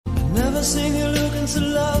never seen you looking so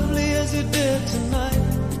lovely as you did tonight.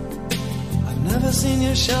 I've never seen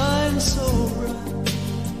you shine so bright.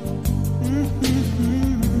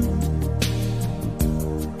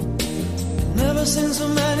 Never seen so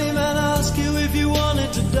many men ask you if you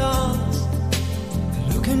wanted to dance.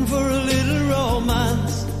 They're looking for a little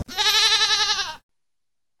romance.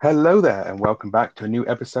 Hello there, and welcome back to a new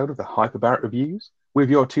episode of the Hyperbaric Reviews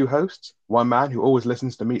with your two hosts. One man who always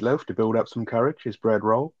listens to Meatloaf to build up some courage is Bread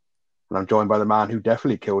Roll, and I'm joined by the man who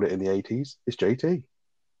definitely killed it in the 80s. It's JT.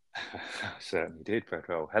 Certainly did, Bread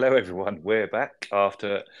Roll. Hello, everyone. We're back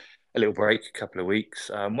after a little break, a couple of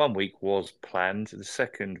weeks. 1 week was planned. The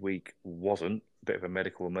second week wasn't. A bit of a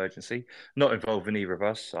medical emergency. Not involving either of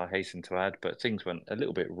us, I hasten to add, but things went a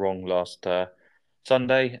little bit wrong last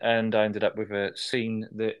Sunday, and I ended up with a scene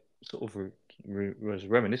that sort of was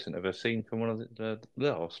reminiscent of a scene from one of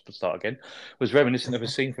I'll start again. Was reminiscent of a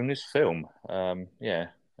scene from this film.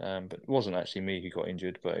 But it wasn't actually me who got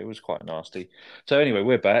injured, but it was quite nasty. So anyway,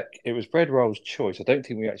 we're back. It was Bread Roll's choice. I don't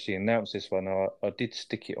think we actually announced this one. I did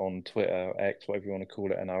stick it on Twitter, X, whatever you want to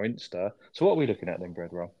call it, and our Insta. So what are we looking at then,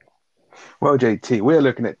 Bread Roll? Well, JT, we're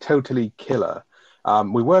looking at Totally Killer.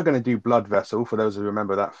 We were going to do Blood Vessel, for those who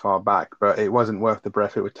remember that far back, but it wasn't worth the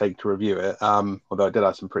breath it would take to review it, although it did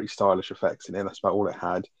have some pretty stylish effects in it. That's about all it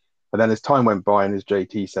had. But then as time went by, and as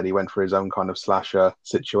JT said, he went for his own kind of slasher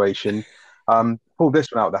situation. Pulled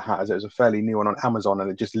this one out of the hat as it was a fairly new one on Amazon,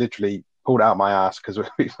 and it just literally pulled out my ass because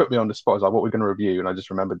he put me on the spot. I was like, what are we going to review? And I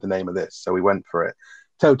just remembered the name of this, so we went for it.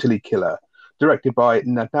 Totally Killer. Directed by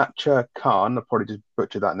Natasha Khan. I probably just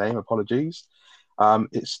butchered that name, apologies.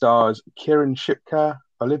 It stars Kieran Shipka,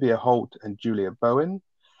 Olivia Holt, and Julia Bowen.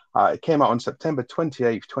 It came out on September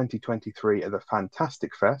 28th, 2023 at the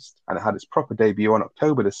Fantastic Fest, and it had its proper debut on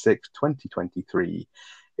October the 6th, 2023.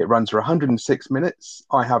 It runs for 106 minutes.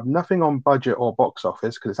 I have nothing on budget or box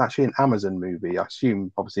office because it's actually an Amazon movie. I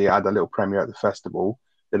assume, obviously, it had a little premiere at the festival.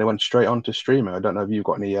 Then it went straight on to streaming. I don't know if you've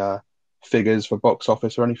got any figures for box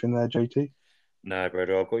office or anything there, JT? No,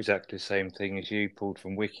 brother, I've got exactly the same thing as you, pulled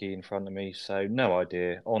from Wiki in front of me, so no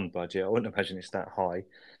idea on budget. I wouldn't imagine it's that high.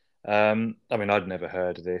 I'd never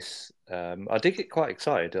heard of this. I did get quite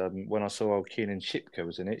excited when I saw old Kiernan Shipka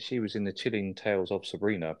was in it. She was in the Chilling Tales of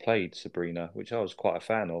Sabrina, played Sabrina, which I was quite a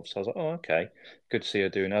fan of. So I was like, oh, okay, good to see her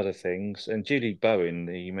doing other things. And Julie Bowen,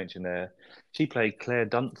 you mentioned there, she played Claire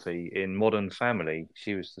Dunphy in Modern Family.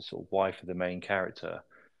 She was the sort of wife of the main character.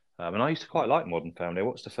 And I used to quite like Modern Family. I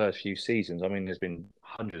watched the first few seasons. I mean, there's been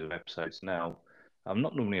hundreds of episodes now. I'm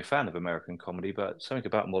not normally a fan of American comedy, but something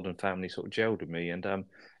about Modern Family sort of gelled with me. And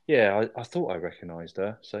I thought I recognised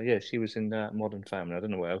her. So yeah, she was in Modern Family. I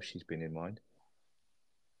don't know what else she's been in mind.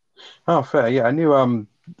 Oh, fair. Yeah, I knew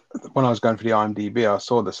when I was going for the IMDb, I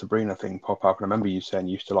saw the Sabrina thing pop up, and I remember you saying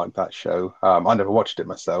you used to like that show. I never watched it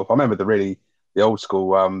myself. I remember the old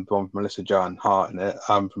school the one with Melissa Joan Hart in it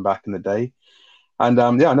from back in the day. And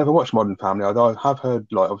I never watched Modern Family, although I have heard,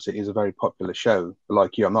 like, obviously it is a very popular show. But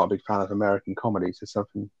like you, I'm not a big fan of American comedy, so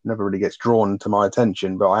something never really gets drawn to my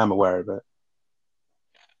attention, but I am aware of it.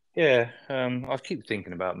 Yeah, I keep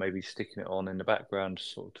thinking about maybe sticking it on in the background,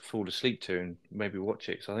 sort of to fall asleep to, and maybe watch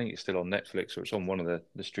it. Because I think it's still on Netflix or it's on one of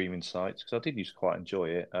the streaming sites. Because I did used to quite enjoy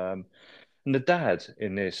it. And the dad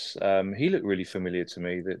in this, he looked really familiar to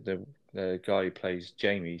me. The guy who plays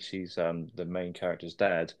Jamie, she's the main character's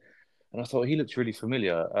dad. And I thought he looked really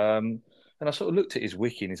familiar. And I sort of looked at his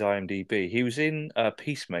wiki and his IMDb. He was in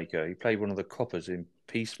Peacemaker. He played one of the coppers in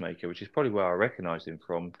Peacemaker, which is probably where I recognised him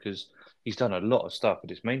from because he's done a lot of stuff,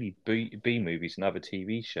 but it's mainly B movies and other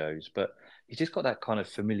TV shows. But he's just got that kind of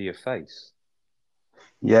familiar face.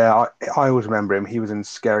 Yeah, I always remember him. He was in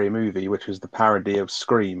Scary Movie, which was the parody of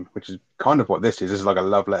Scream, which is kind of what this is. This is like a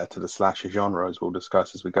love letter to the slasher genre, as we'll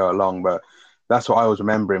discuss as we go along. But that's what I always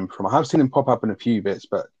remember him from. I have seen him pop up in a few bits,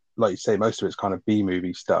 but like you say, most of it's kind of B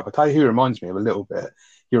movie stuff. I tell you who he reminds me of a little bit.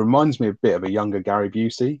 He reminds me a bit of a younger Gary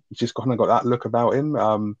Busey. He's just kind of got that look about him.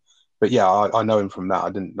 But yeah, I know him from that. I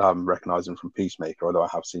didn't recognize him from Peacemaker, although I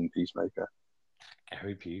have seen Peacemaker.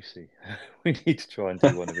 Gary Busey. We need to try and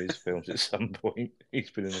do one of his films at some point. He's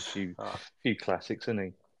been in a few classics,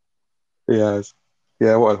 hasn't he? Yes.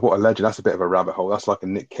 Yeah, what a legend. That's a bit of a rabbit hole. That's like a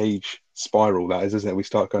Nick Cage spiral, that is, isn't it? We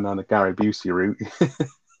start going down the Gary Busey route.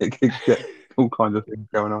 It could get all kinds of things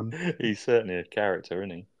going on. He's certainly a character,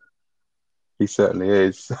 isn't he? He certainly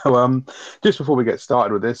is. So, just before we get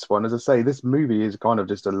started with this one, as I say, this movie is kind of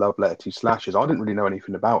just a love letter to slashers. I didn't really know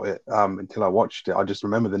anything about it until I watched it. I just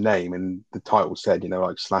remember the name and the title said,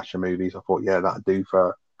 like slasher movies. I thought, yeah, that'd do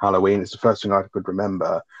for Halloween. It's the first thing I could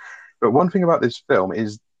remember. But one thing about this film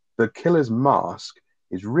is the killer's mask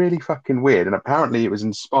is really fucking weird. And apparently, it was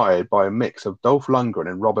inspired by a mix of Dolph Lundgren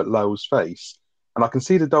and Robert Lowe's face. And I can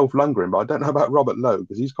see the Dolph Lundgren, but I don't know about Robert Lowe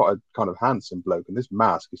because he's quite a kind of handsome bloke, and this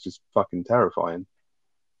mask is just fucking terrifying.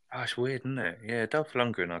 Oh, it's weird, isn't it? Yeah, Dolph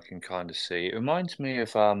Lundgren, I can kind of see. It reminds me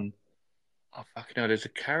of oh fucking hell, there's a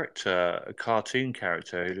character, a cartoon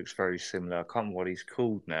character who looks very similar. I can't remember what he's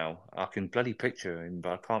called now. I can bloody picture him,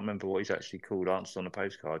 but I can't remember what he's actually called. Answer on a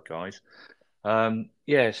postcard, guys.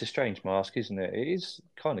 Yeah, it's a strange mask, isn't it? It is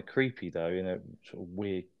kind of creepy though, in a sort of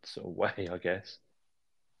weird sort of way, I guess.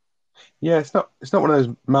 Yeah, it's not one of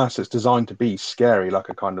those masks that's designed to be scary, like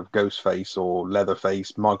a kind of ghost face or leather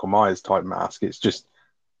face, Michael Myers type mask. It's just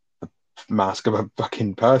mask of a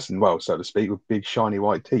fucking person, well, so to speak, with big shiny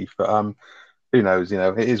white teeth. But who knows?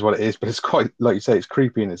 It is what it is. But it's quite, like you say, it's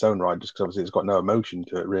creepy in its own right, just because obviously it's got no emotion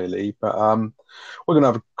to it, really. But we're gonna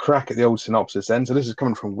have a crack at the old synopsis then. So this is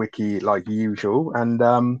coming from Wiki, like usual, and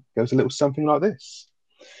goes a little something like this.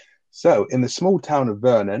 So, in the small town of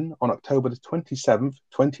Vernon, on October the 27th,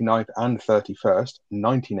 29th, and 31st,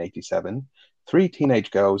 1987, three teenage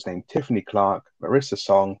girls named Tiffany Clark, Marissa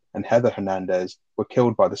Song, and Heather Hernandez were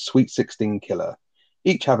killed by the Sweet 16 killer,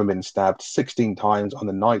 each having been stabbed 16 times on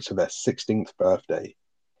the nights of their 16th birthday.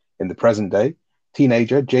 In the present day,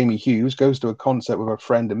 teenager Jamie Hughes goes to a concert with her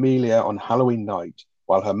friend Amelia on Halloween night,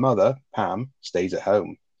 while her mother, Pam, stays at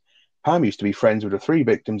home. Pam used to be friends with the three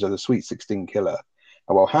victims of the Sweet 16 killer,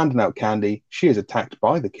 and while handing out candy, she is attacked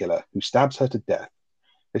by the killer, who stabs her to death.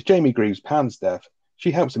 As Jamie grieves Pam's death, she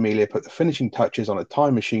helps Amelia put the finishing touches on a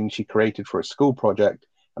time machine she created for a school project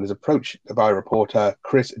and is approached by reporter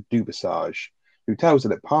Chris Dubasage, who tells her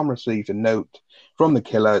that Pam received a note from the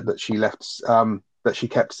killer that she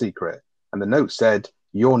kept secret, and the note said,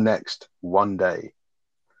 "You're next, one day."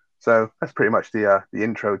 So that's pretty much the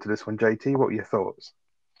intro to this one, JT. What were your thoughts?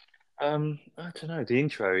 I don't know. The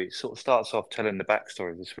intro, it sort of starts off telling the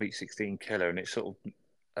backstory of the Sweet 16 killer, and it's sort of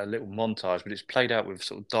a little montage, but it's played out with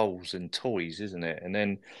sort of dolls and toys, isn't it? And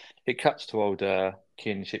then it cuts to old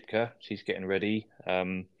Kin Shipka. She's getting ready,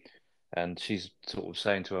 and she's sort of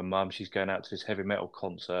saying to her mum she's going out to this heavy metal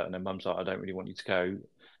concert, and her mum's like, "I don't really want you to go.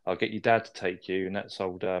 I'll get your dad to take you." And that's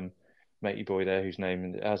old matey boy there, whose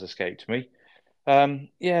name has escaped me.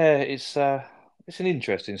 Yeah, it's an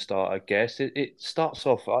interesting start, I guess. It starts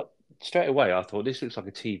off straight away. I thought this looks like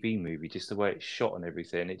a TV movie, just the way it's shot and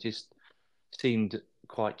everything. It just seemed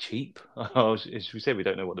quite cheap. As we said, we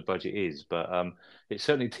don't know what the budget is, but it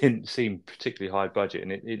certainly didn't seem particularly high budget,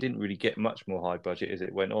 and it didn't really get much more high budget as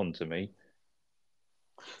it went on to me.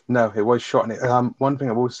 No, it was shot in it. One thing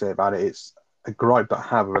I will say about it, it's a gripe that I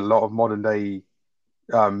have with a lot of modern day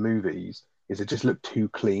movies, is it just looked too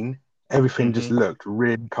clean. Everything just Hmm. looked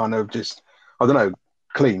really kind of just, I don't know,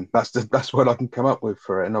 clean. That's what I can come up with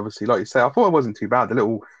for it. And obviously, like you say, I thought it wasn't too bad. The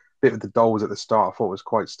little bit with the dolls at the start, I thought was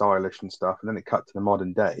quite stylish and stuff. And then it cut to the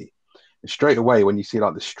modern day. And straight away, when you see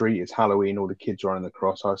like the street is Halloween, all the kids running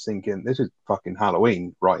across, I was thinking, this is fucking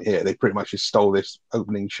Halloween right here. They pretty much just stole this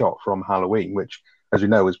opening shot from Halloween, which, as you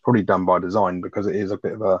know, is probably done by design because it is a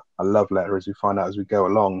bit of a love letter as we find out as we go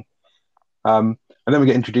along. And then we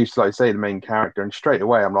get introduced, like I say, the main character, and straight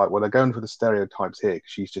away I'm like, well, they're going for the stereotypes here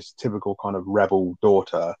because she's just a typical kind of rebel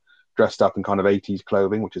daughter dressed up in kind of 80s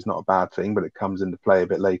clothing, which is not a bad thing, but it comes into play a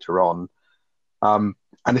bit later on. And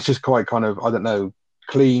it's just quite kind of, I don't know,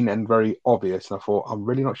 clean and very obvious. And I thought, I'm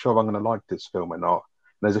really not sure if I'm going to like this film or not.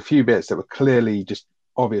 And there's a few bits that were clearly just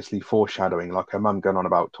obviously foreshadowing, like her mum going on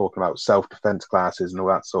about talking about self-defense classes and all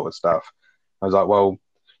that sort of stuff. I was like, well,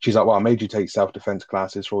 she's like, well, I made you take self-defense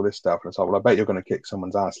classes for all this stuff. And it's like, well, I bet you're going to kick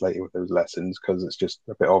someone's ass later with those lessons because it's just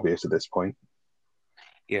a bit obvious at this point.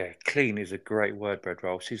 Yeah, clean is a great word, bread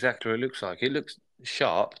roll. It's exactly what it looks like. It looks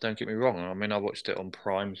sharp, don't get me wrong. I mean, I watched it on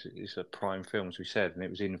Prime. It's a Prime film, as we said, and it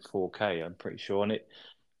was in 4K, I'm pretty sure.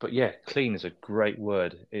 But yeah, clean is a great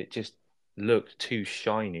word. It just looked too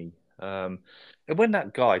shiny. And when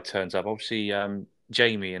that guy turns up, obviously,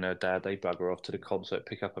 Jamie and her dad, they bugger off to the concert,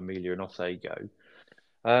 pick up Amelia, and off they go.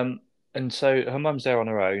 Um, and so her mum's there on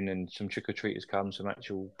her own, and some trick or treaters come, some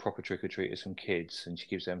actual proper trick or treaters, some kids, and she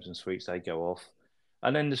gives them some sweets. They go off,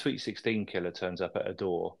 and then the Sweet 16 killer turns up at her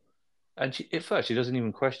door. And at first, she doesn't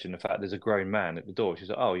even question the fact there's a grown man at the door. She's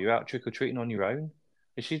like, "Oh, you're out trick or treating on your own?"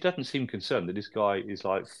 And she doesn't seem concerned that this guy is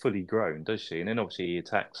like fully grown, does she? And then obviously he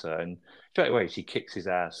attacks her, and straight away she kicks his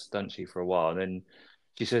ass, doesn't she, for a while? And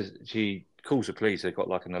then she calls the police. They've got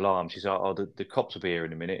like an alarm. She's like, "Oh, the cops will be here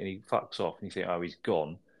in a minute," and he fucks off. And you think, "Oh, he's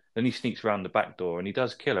gone." Then he sneaks around the back door and he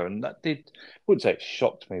does kill her. And that did, I wouldn't say it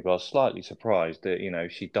shocked me, but I was slightly surprised that,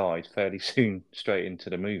 she died fairly soon straight into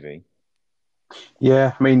the movie.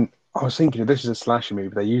 Yeah, I mean, I was thinking if this is a slasher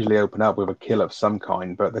movie, they usually open up with a kill of some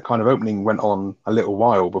kind, but the kind of opening went on a little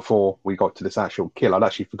while before we got to this actual kill. I'd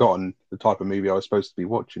actually forgotten the type of movie I was supposed to be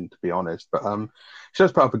watching, to be honest. But she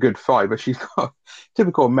does put up a good fight, but she's got a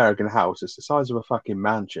typical American house. It's the size of a fucking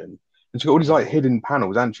mansion. And she's got all these like hidden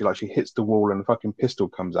panels, and she hits the wall and the fucking pistol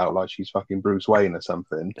comes out like she's fucking Bruce Wayne or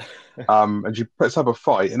something. And she puts up a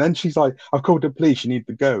fight, and then she's like, I've called the police, you need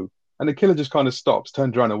to go. And the killer just kind of stops,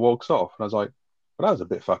 turns around and walks off. And I was like, well, that was a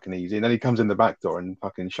bit fucking easy. And then he comes in the back door and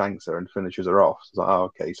fucking shanks her and finishes her off. So it's like, oh,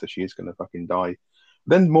 okay, so she is going to fucking die.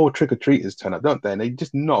 Then more trick or treaters turn up, don't they? And they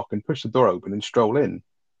just knock and push the door open and stroll in.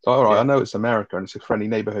 So, all right, I Yeah. know it's America and it's a friendly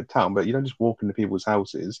neighborhood town, but you don't just walk into people's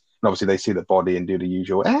houses. And obviously, they see the body and do the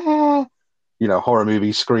usual, horror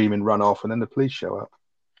movie scream and run off, and then the police show up.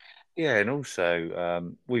 Yeah, and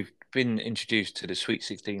also we've been introduced to the Sweet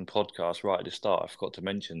 16 podcast right at the start. I forgot to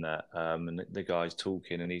mention that. And the guy's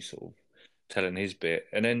talking and he's sort of telling his bit.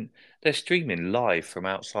 And then they're streaming live from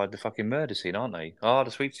outside the fucking murder scene, aren't they? Oh,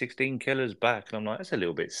 the Sweet 16 killer's back. And I'm like, that's a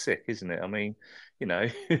little bit sick, isn't it? I mean, you know,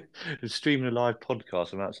 streaming a live podcast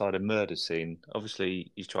from outside a murder scene.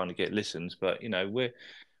 Obviously, he's trying to get listens, but, you know,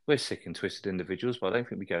 we're sick and twisted individuals, but I don't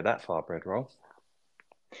think we go that far, bread roll.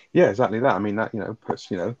 Yeah, exactly that. I mean, that, puts,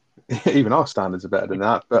 even our standards are better than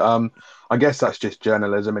that. But I guess that's just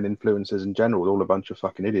journalism and influencers in general, all a bunch of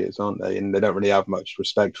fucking idiots, aren't they? And they don't really have much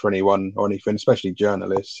respect for anyone or anything, especially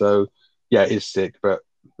journalists. So yeah, it is sick, but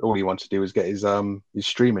all he wants to do is get his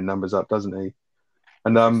streaming numbers up, doesn't he?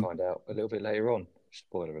 And Which we find out a little bit later on.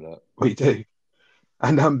 Spoiler alert. we do.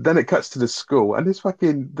 And then it cuts to the school, and this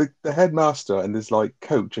fucking the headmaster and this like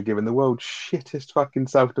coach are giving the world's shittest fucking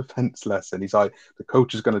self-defense lesson. He's like, the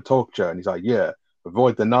coach is going to talk to you, and he's like, yeah,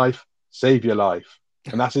 avoid the knife, save your life,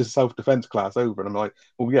 and that's his self-defense class over. And I'm like,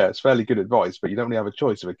 well, yeah, it's fairly good advice, but you don't really have a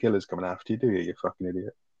choice if a killer's coming after you, do you? You fucking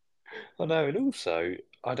idiot. I know, and also,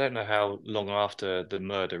 I don't know how long after the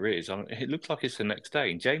murder is. It looks like it's the next day,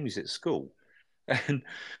 and Jamie's at school, and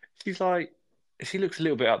she's like, she looks a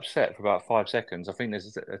little bit upset for about 5 seconds. I think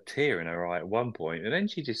there's a tear in her eye at one point, and then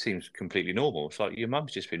she just seems completely normal. It's like your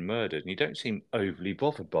mum's just been murdered, and you don't seem overly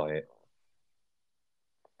bothered by it.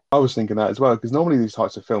 I was thinking that as well, because normally these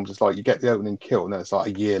types of films, it's like you get the opening kill and then it's like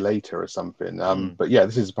a year later or something. Mm. But yeah,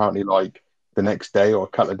 this is apparently like the next day or a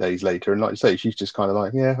couple of days later. And like you say, she's just kind of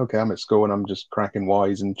like, yeah, okay, I'm at school and I'm just cracking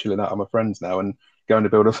wise and chilling out with my friends now and going to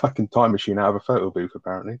build a fucking time machine out of a photo booth,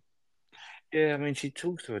 apparently. Yeah, I mean, she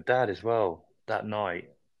talks to her dad as well that night.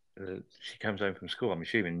 She comes home from school, I'm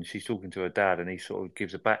assuming, and she's talking to her dad, and he sort of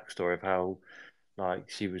gives a backstory of how like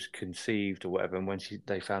she was conceived or whatever, and when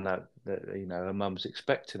they found out that her mum's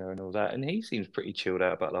expecting her and all that, and he seems pretty chilled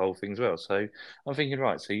out about the whole thing as well. So I'm thinking,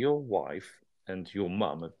 right, so your wife and your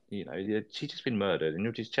mum, she's just been murdered, and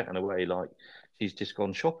you're just chatting away like she's just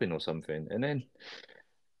gone shopping or something, and then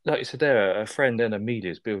like you said there, a friend and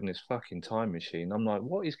Amelia's building this fucking time machine. I'm like,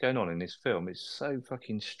 what is going on in this film? It's so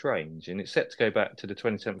fucking strange, and it's set to go back to the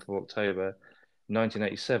 27th of October.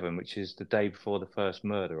 1987, which is the day before the first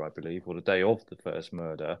murder, I believe, or the day of the first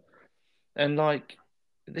murder. And like,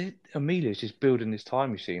 Amelia's just building this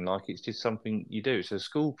time machine like it's just something you do. It's a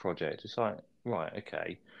school project. It's like, right,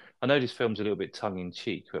 okay. I know this film's a little bit tongue in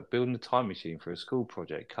cheek, but building a time machine for a school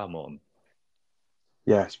project, come on.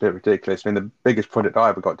 Yeah, it's a bit ridiculous. I mean, the biggest project I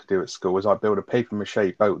ever got to do at school was I built a paper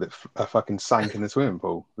mache boat that fucking sank in the swimming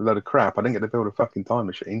pool. A load of crap. I didn't get to build a fucking time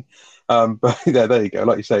machine. But yeah, there you go.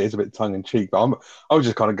 Like you say, it's a bit tongue in cheek. But I was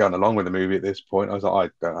just kind of going along with the movie at this point. I was like,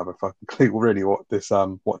 I don't have a fucking clue really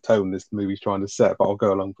what tone this movie's trying to set, but I'll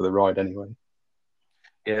go along for the ride anyway.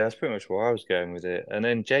 Yeah, that's pretty much where I was going with it. And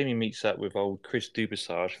then Jamie meets up with old Chris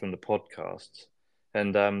Dubasage from the podcasts,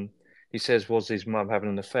 and he says, "Was his mum having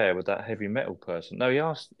an affair with that heavy metal person?" No,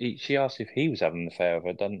 she asked if he was having an affair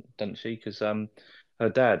with her, doesn't she? Because her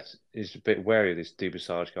dad is a bit wary of this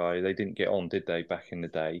Dubasage guy. They didn't get on, did they, back in the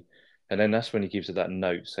day? And then that's when he gives her that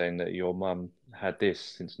note saying that your mum had this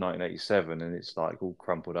since 1987, and it's like all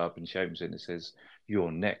crumpled up, and she opens it and it says,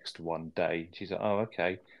 "You're next one day." She's like, "Oh,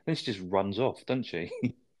 okay." Then she just runs off, doesn't she?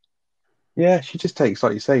 Yeah, she just takes,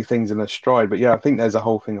 like you say, things in her stride. But yeah, I think there's a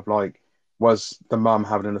whole thing of like, was the mum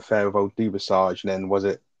having an affair with old Dubasage? And then was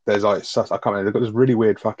it, there's like, I can't remember, they've got this really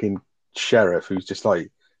weird fucking sheriff who's just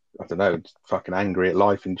like, I don't know, fucking angry at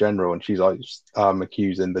life in general. And she's like,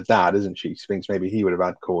 accusing the dad, isn't she? She thinks maybe he would have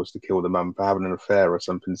had cause to kill the mum for having an affair or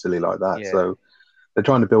something silly like that. Yeah. So they're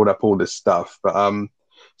trying to build up all this stuff. But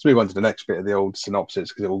let's move on to the next bit of the old synopsis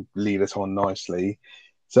because it will lead us on nicely.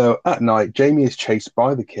 So at night, Jamie is chased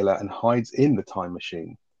by the killer and hides in the time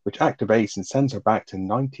machine, which activates and sends her back to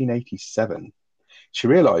 1987. She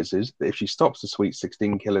realizes that if she stops the Sweet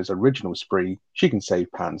 16 killer's original spree, she can save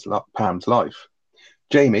Pam's life.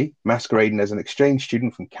 Jamie, masquerading as an exchange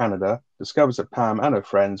student from Canada, discovers that Pam and her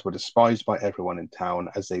friends were despised by everyone in town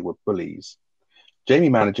as they were bullies. Jamie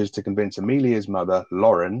manages to convince Amelia's mother,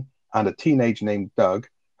 Lauren, and a teenager named Doug,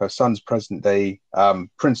 her son's present day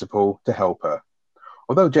principal, to help her.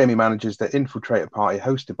 Although Jamie manages to infiltrate a party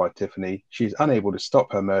hosted by Tiffany, she is unable to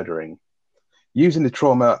stop her murdering. Using the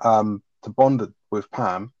trauma to bond with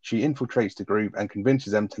Pam, she infiltrates the group and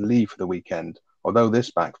convinces them to leave for the weekend, although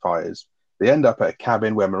this backfires. They end up at a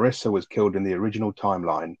cabin where Marissa was killed in the original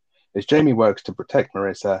timeline. As Jamie works to protect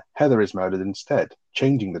Marissa, Heather is murdered instead,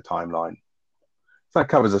 changing the timeline. So that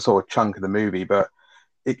covers a sort of chunk of the movie, but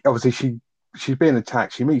obviously she's being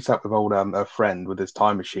attacked. She meets up with old her friend with his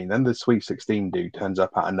time machine. Then the Sweet 16 dude turns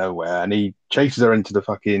up out of nowhere and he chases her into the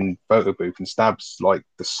fucking photo booth and stabs like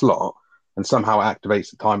the slot and somehow activates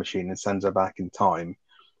the time machine and sends her back in time.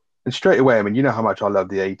 And straight away, I mean, you know how much I love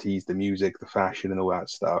the 80s, the music, the fashion, and all that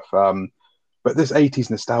stuff. But this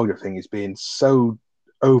 80s nostalgia thing is being so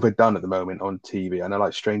overdone at the moment on TV. I know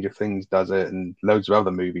like Stranger Things does it and loads of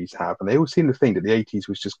other movies have. And they all seem to think that the 80s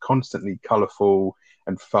was just constantly colourful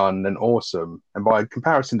and fun and awesome. And by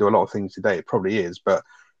comparison to a lot of things today, it probably is. But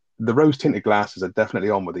the rose tinted glasses are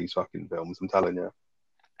definitely on with these fucking films, I'm telling you.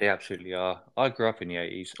 They absolutely are. I grew up in the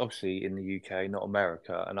 80s, obviously in the UK, not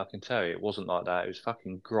America, and I can tell you it wasn't like that. It was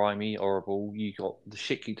fucking grimy, horrible. You got the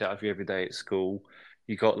shit kicked out of you every day at school.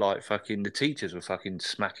 You got like fucking the teachers were fucking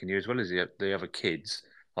smacking you as well as the other kids.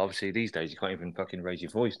 Obviously, these days you can't even fucking raise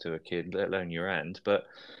your voice to a kid, let alone your hand. But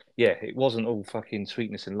yeah, it wasn't all fucking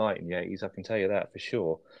sweetness and light in the 80s, I can tell you that for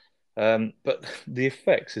sure. But the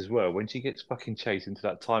effects as well, when she gets fucking chased into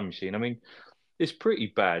that time machine, I mean, it's pretty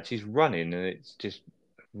bad. She's running and it's just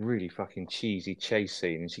really fucking cheesy chase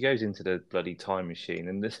scene. And she goes into the bloody time machine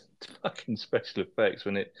and this fucking special effects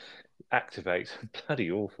when it activates,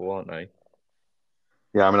 bloody awful, aren't they?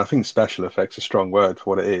 Yeah, I mean, I think special effects are a strong word for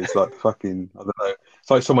what it is. Like fucking, I don't know.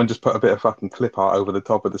 It's like someone just put a bit of fucking clip art over the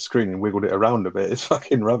top of the screen and wiggled it around a bit. It's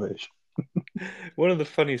fucking rubbish. One of the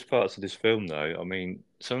funniest parts of this film, though, I mean,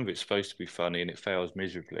 some of it's supposed to be funny and it fails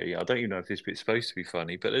miserably. I don't even know if this bit's supposed to be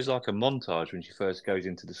funny, but there's like a montage when she first goes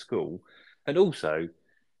into the school. And also,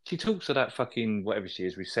 she talks to that fucking whatever she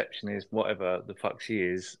is, receptionist, whatever the fuck she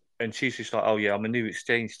is. And she's just like, oh, yeah, I'm a new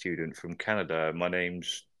exchange student from Canada. My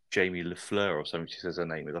name's Jamie LaFleur or something. She says her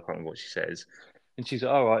name is. I can't remember what she says. And she's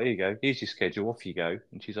like, all right, here you go. Here's your schedule. Off you go.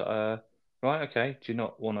 And she's like, right, okay. Do you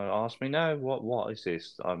not want to ask me? No, what is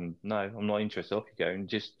this? No, I'm not interested. Off you go. And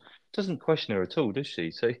just doesn't question her at all, does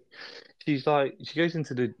she? So she's like, she goes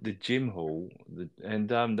into the gym hall and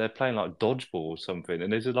they're playing like dodgeball or something.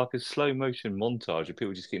 And there's like a slow motion montage of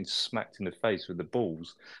people just getting smacked in the face with the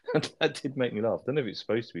balls. And that did make me laugh. I don't know if it's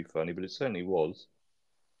supposed to be funny, but it certainly was.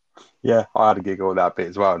 Yeah, I had a giggle at that bit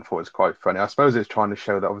as well and thought it was quite funny. I suppose it's trying to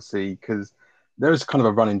show that obviously because there's kind of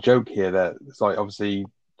a running joke here that it's like obviously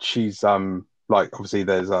she's like obviously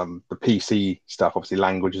there's the PC stuff, obviously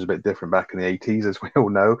language is a bit different back in the 80s as we all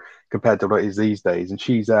know compared to what it is these days. And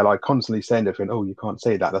she's there like constantly saying different, oh, you can't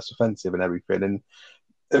say that, that's offensive and everything. And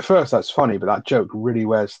at first that's funny, but that joke really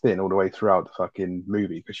wears thin all the way throughout the fucking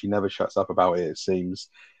movie because she never shuts up about it, it seems.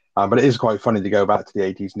 But it is quite funny to go back to the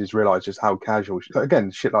 80s and just realize just how casual,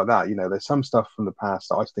 again, shit like that. You know, there's some stuff from the past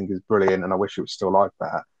that I think is brilliant and I wish it was still like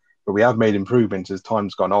that. But we have made improvements as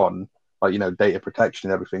time's gone on, like, you know, data protection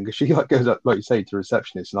and everything. Because she like goes up, like you say, to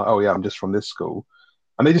receptionists and like, oh yeah, I'm just from this school.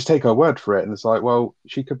 And they just take her word for it. And it's like, well,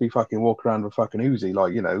 she could be fucking walking around with fucking Uzi,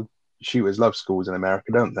 like, you know, shooters love schools in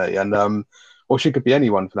America, don't they? And or she could be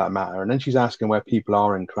anyone for that matter. And then she's asking where people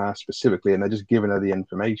are in class specifically, and they're just giving her the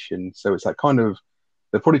information. So it's that kind of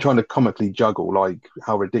they're probably trying to comically juggle like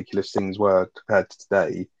how ridiculous things were compared to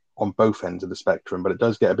today on both ends of the spectrum, but it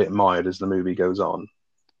does get a bit mired as the movie goes on.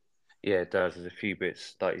 Yeah, it does. There's a few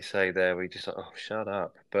bits, like you say there, where you just like, oh, shut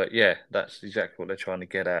up. But yeah, that's exactly what they're trying to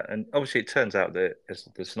get at. And obviously, it turns out that as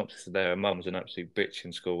the synopsis is there, her mum was an absolute bitch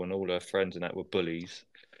in school, and all her friends and that were bullies.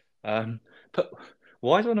 Um, but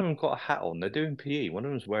why has one of them got a hat on? They're doing PE. One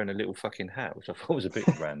of them's wearing a little fucking hat, which I thought was a bit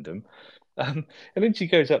random. And then she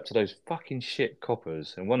goes up to those fucking shit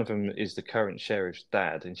coppers, and one of them is the current sheriff's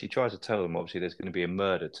dad, and she tries to tell them, obviously, there's going to be a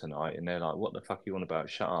murder tonight, and they're like, what the fuck are you on about?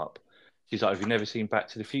 Shut up. She's like, have you never seen Back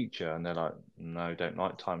to the Future? And they're like, no, don't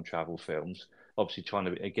like time travel films. Obviously, trying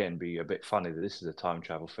to, again, be a bit funny that this is a time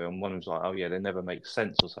travel film. One of them's like, oh, yeah, they never make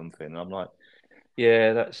sense or something. And I'm like,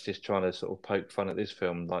 yeah, that's just trying to sort of poke fun at this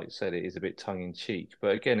film. Like I said, it is a bit tongue in cheek.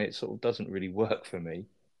 But again, it sort of doesn't really work for me.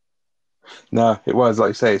 No, it was like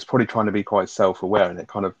you say, it's probably trying to be quite self-aware, and it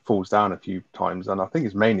kind of falls down a few times. And I think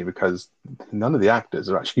it's mainly because none of the actors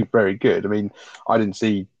are actually very good. I mean, I didn't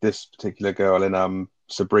see this particular girl in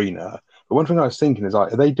Sabrina, But one thing I was thinking is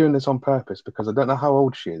like, are they doing this on purpose? Because I don't know how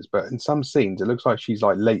old she is, but in some scenes it looks like she's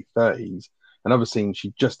like late 30s, and other scenes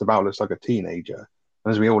she just about looks like a teenager.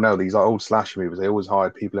 And as we all know, these like old slasher movies, they always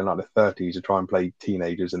hire people in like their 30s to try and play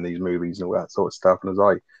teenagers in these movies and all that sort of stuff. And I was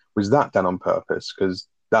like, was that done on purpose? Because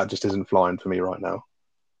that just isn't flying for me right now.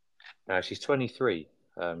 Now she's 23,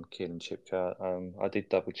 Keelan Chipka. I did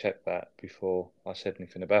double check that before I said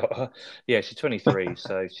anything about her. Yeah, she's 23,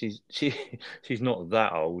 so she's not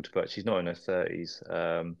that old, but she's not in her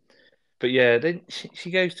 30s. But yeah, then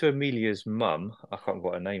she goes to Amelia's mum. I can't remember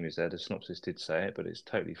what her name is there. The synopsis did say it, but it's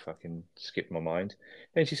totally fucking skipped my mind.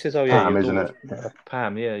 And she says, "Oh yeah, Pam, your isn't daughter's it? Yeah.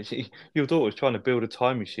 Pam. Yeah, your daughter's trying to build a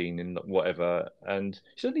time machine and whatever." And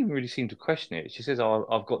she doesn't even really seem to question it. She says, "Oh,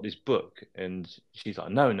 I've got this book," and she's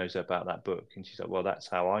like, "No one knows about that book." And she's like, "Well, that's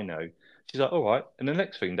how I know." She's like, "All right." And the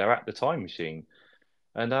next thing, they're at the time machine.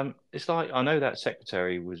 And it's like I know that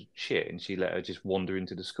secretary was shit, and she let her just wander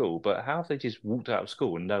into the school. But how have they just walked out of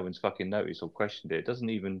school and no one's fucking noticed or questioned it? It doesn't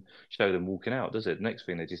even show them walking out, does it? The next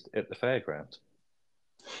thing they're just at the fairground.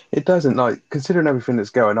 It doesn't, like, considering everything that's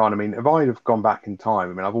going on. I mean, if I'd have gone back in time,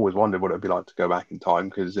 I mean, I've always wondered what it'd be like to go back in time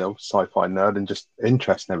because, sci-fi nerd and just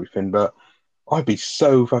interest and everything. But I'd be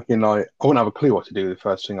so fucking like, I wouldn't have a clue what to do the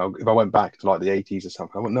first thing. If I went back to like the 80s or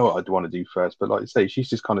something, I wouldn't know what I'd want to do first. But like you say, she's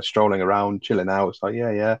just kind of strolling around, chilling out. It's like,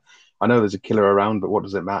 yeah, yeah, I know there's a killer around, but what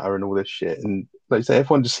does it matter and all this shit. And like you say,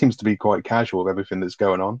 everyone just seems to be quite casual with everything that's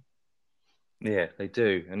going on. Yeah, they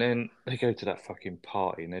do. And then they go to that fucking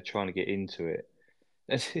party and they're trying to get into it.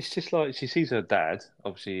 It's just like she sees her dad,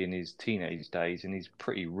 obviously in his teenage days, and he's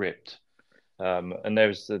pretty ripped. And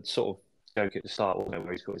there's the sort of joke at the start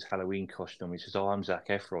where he's got his Halloween costume. He says, "Oh, I'm Zac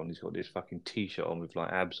Efron." He's got this fucking t-shirt on with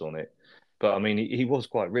like abs on it. But I mean, he was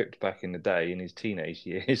quite ripped back in the day in his teenage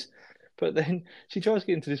years. But then she tries to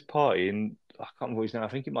get into this party, and I can't remember his name. I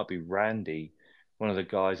think it might be Randy, one of the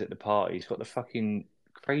guys at the party. He's got the fucking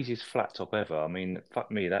craziest flat top ever. I mean,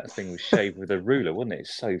 fuck me, that thing was shaved with a ruler, wasn't it?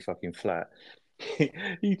 It's so fucking flat.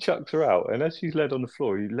 He chucks her out, and as she's led on the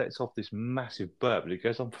floor, he lets off this massive burp, but it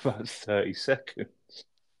goes on for about 30 seconds.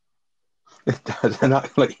 It does, and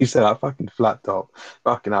that, like you said, that fucking flat top,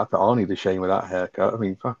 fucking outfit. I need a shame with that haircut. I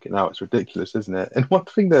mean, fucking hell, it's ridiculous, isn't it? And one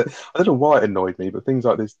thing that I don't know why it annoyed me, but things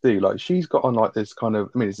like this do. Like she's got on like this kind of,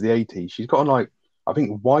 I mean, it's the 80s. She's got on like I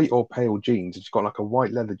think white or pale jeans, and she's got like a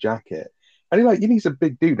white leather jacket. And he's a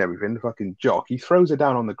big dude and everything, the fucking jock. He throws her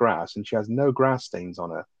down on the grass, and she has no grass stains on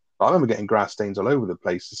her. I remember getting grass stains all over the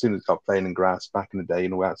place as soon as I got playing in grass back in the day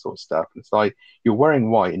and all that sort of stuff. And it's like you're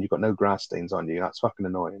wearing white and you've got no grass stains on you. That's fucking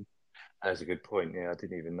annoying. That's a good point. Yeah, I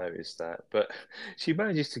didn't even notice that. But she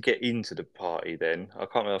manages to get into the party then. I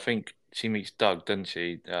can't remember. I think she meets Doug, doesn't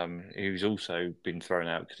she? Who's also been thrown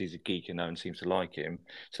out because he's a geek and no one seems to like him.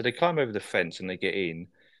 So they climb over the fence and they get in.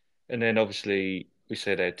 And then obviously we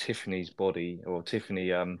say there Tiffany's body or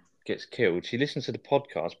Tiffany gets killed. She listens to the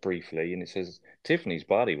podcast briefly and it says Tiffany's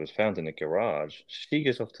body was found in a garage. She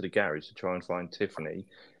goes off to the garage to try and find Tiffany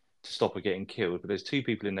to stop her getting killed. But there's two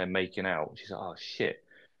people in there making out. She's like, oh shit.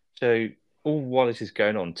 So all while this is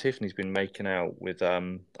going on, Tiffany's been making out with I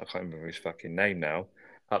can't remember his fucking name now,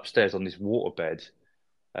 upstairs on this waterbed.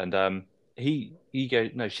 And he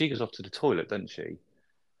goes no, she goes off to the toilet, doesn't she?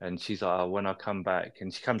 And she's like, oh, when I come back,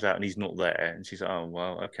 and she comes out and he's not there, and she's like, oh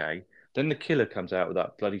well, okay. Then the killer comes out with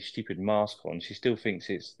that bloody stupid mask on. She still thinks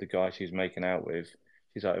it's the guy she's making out with.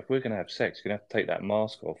 She's like, if we're gonna have sex, you're gonna have to take that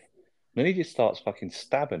mask off. And then he just starts fucking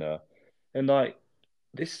stabbing her, and like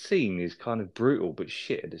this scene is kind of brutal but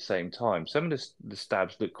shit at the same time. Some of the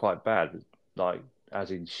stabs look quite bad, like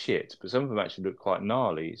as in shit, but some of them actually look quite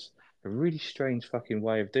gnarly. It's a really strange fucking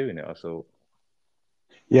way of doing it, I thought.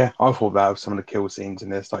 Yeah, I thought that of some of the kill scenes in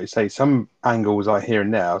this. Like you say, some angles I hear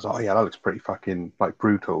and there, I was like, oh yeah, that looks pretty fucking like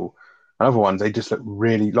brutal. And other ones, they just look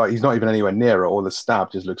really like he's not even anywhere near it, or the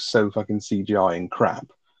stab just looks so fucking CGI and crap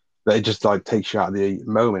that it just like takes you out of the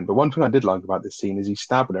moment. But one thing I did like about this scene is he's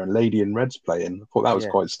stabbing her and Lady in Red's playing. I thought that was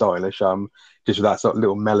Yeah. quite stylish. Just with that sort of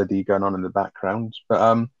little melody going on in the background.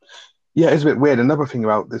 But yeah, it's a bit weird. Another thing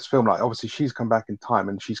about this film, like obviously she's come back in time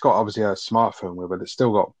and she's got obviously her smartphone with her, but it's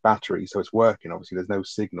still got battery, so it's working. Obviously, there's no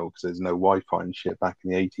signal because there's no Wi-Fi and shit back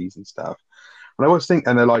in the 80s and stuff. And I was thinking,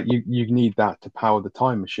 and they're like, you need that to power the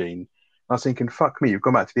time machine. I was thinking, fuck me, you've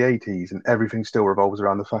gone back to the 80s and everything still revolves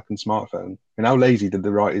around the fucking smartphone. And how lazy did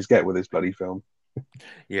the writers get with this bloody film?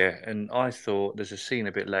 Yeah, and I thought there's a scene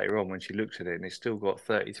a bit later on when she looks at it and it's still got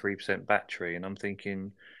 33% battery. And I'm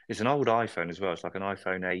thinking, it's an old iPhone as well. It's like an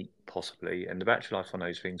iPhone 8, possibly. And the battery life on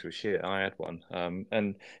those things was shit. I had one.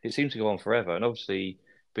 And it seemed to go on forever. And obviously,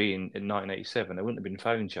 being in 1987, there wouldn't have been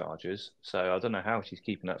phone chargers. So I don't know how she's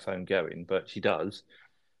keeping that phone going, but she does.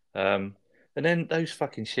 Um, And then those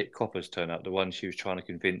fucking shit coppers turn up, the ones she was trying to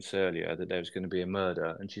convince earlier that there was going to be a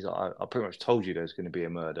murder. And she's like, I pretty much told you there was going to be a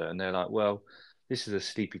murder. And they're like, well, this is a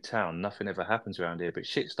sleepy town. Nothing ever happens around here. But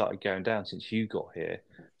shit started going down since you got here.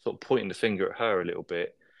 Sort of pointing the finger at her a little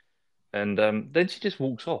bit. And then she just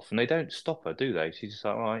walks off and they don't stop her, do they? She's just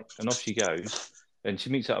like, all right. And off she goes. And she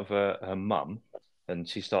meets up with her mum and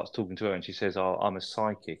she starts talking to her and she says, oh, I'm a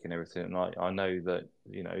psychic and everything. And I know that,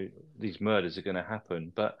 these murders are going to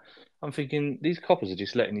happen. But I'm thinking these coppers are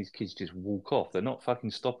just letting these kids just walk off. They're not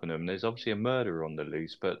fucking stopping them. There's obviously a murderer on the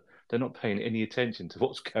loose, but they're not paying any attention to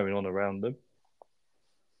what's going on around them.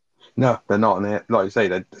 No, they're not. And they, like you say,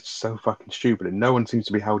 they're so fucking stupid, and no one seems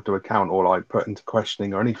to be held to account or like put into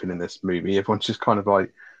questioning or anything in this movie. Everyone's just kind of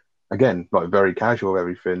like, again, like very casual with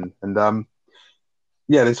everything. And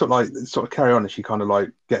yeah, they sort of carry on, and she kind of like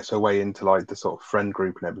gets her way into like the sort of friend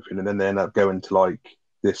group and everything, and then they end up going to like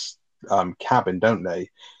this cabin, don't they?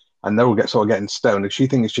 And they're all sort of getting stoned. And she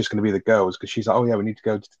thinks it's just going to be the girls because she's like, oh yeah, we need to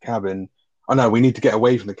go to the cabin. Oh no, we need to get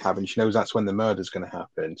away from the cabin. She knows that's when the murder's going to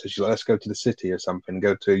happen. So she's like, let's go to the city or something,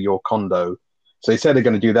 go to your condo. So they said they're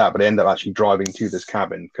going to do that, but they end up actually driving to this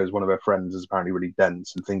cabin because one of her friends is apparently really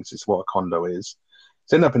dense and thinks it's what a condo is.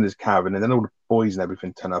 So they end up in this cabin, and then all the boys and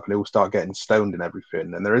everything turn up, and they all start getting stoned and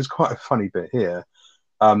everything. And there is quite a funny bit here,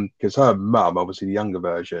 because her mum, obviously the younger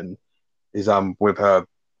version, is with her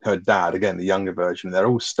dad, again the younger version, and they're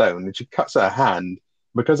all stoned, and she cuts her hand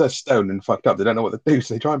because they're stoned and fucked up. They don't know what to do,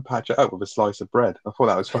 so they try and patch it up with a slice of bread. I thought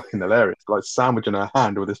that was fucking hilarious, like sandwiching her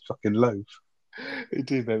hand with this fucking loaf. It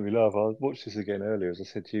did make me laugh. I watched this again earlier, as I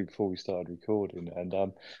said to you before we started recording,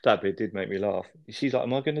 and that bit did make me laugh. She's like,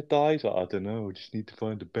 "Am I going to die?" He's like, "I don't know. I just need to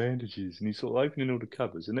find the bandages." And he's sort of opening all the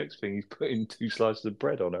cupboards. The next thing, he's putting two slices of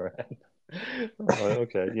bread on her hand. I'm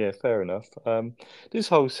like, okay, yeah, fair enough. This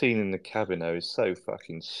whole scene in the cabin though is so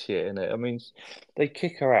fucking shit, isn't it? I mean, they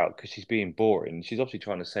kick her out because she's being boring. She's obviously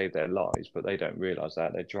trying to save their lives, but they don't realise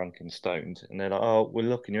that they're drunk and stoned, and they're like, "Oh, we're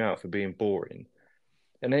locking you out for being boring."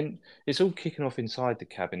 And then it's all kicking off inside the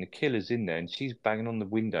cabin. The killer's in there and she's banging on the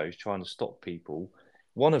windows trying to stop people.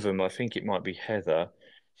 One of them, I think it might be Heather.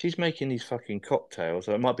 She's making these fucking cocktails.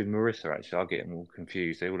 Or it might be Marissa, actually. I'll get them all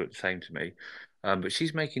confused. They all look the same to me. But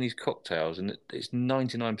she's making these cocktails and it's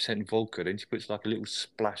 99% vodka. Then she puts like a little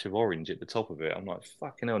splash of orange at the top of it. I'm like,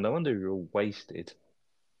 fucking hell, no wonder you're all wasted.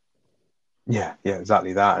 Yeah, yeah,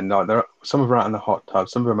 exactly that. And like, some of them are out in the hot tub,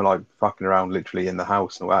 some of them are like fucking around literally in the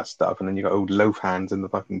house and all that stuff. And then you got old loaf hands in the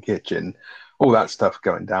fucking kitchen, all that stuff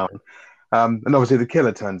going down. And obviously the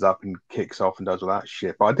killer turns up and kicks off and does all that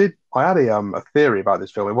shit. But I had a theory about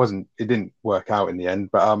this film. It didn't work out in the end.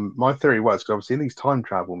 But my theory was because obviously in these time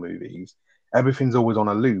travel movies, everything's always on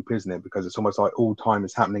a loop, isn't it? Because it's almost like all time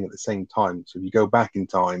is happening at the same time. So if you go back in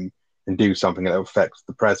time and do something that affects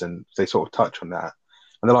the present, they sort of touch on that.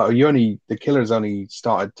 And they're like, oh, the killer's only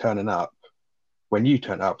started turning up when you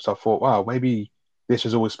turn up. So I thought, wow, maybe this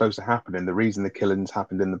was always supposed to happen. And the reason the killings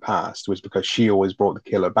happened in the past was because she always brought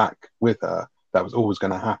the killer back with her. That was always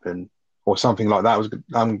going to happen. Or something like that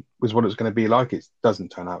was what it was going to be like. It doesn't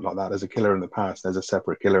turn out like that. There's a killer in the past. There's a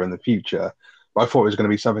separate killer in the future. But I thought it was going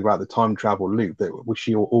to be something about the time travel loop that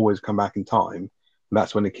she will always come back in time. And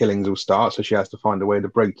that's when the killings will start. So she has to find a way to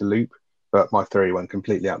break the loop. But my theory went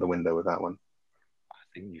completely out the window with that one.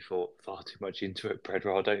 Think you thought far too much into it,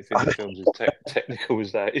 Predra. I don't think the film's as technical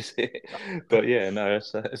as that, is it? But yeah, no,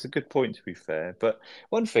 that's a good point to be fair. But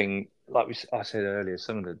one thing, like I said earlier,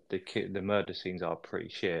 some of the murder scenes are pretty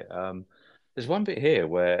shit. There's one bit here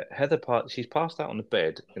where she's passed out on the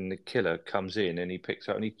bed, and the killer comes in and he picks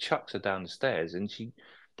her up and he chucks her down the stairs, and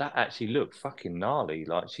that actually looked fucking gnarly.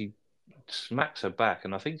 Like she smacks her back,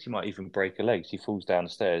 and I think she might even break her leg. She falls down the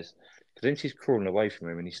stairs. Because then she's crawling away from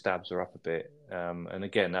him and he stabs her up a bit. And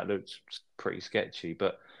again, that looks pretty sketchy.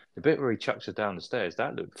 But the bit where he chucks her down the stairs,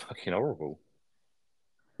 that looked fucking horrible.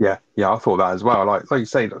 Yeah, yeah, I thought that as well. Like you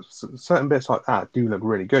say, certain bits like that do look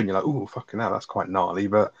really good. And you're like, oh, fucking hell, that's quite gnarly.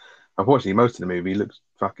 But unfortunately, most of the movie looks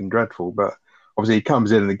fucking dreadful. But obviously, he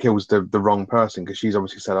comes in and he kills the wrong person because she's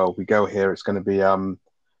obviously said, oh, if we go here, it's going to be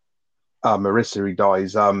Marissa who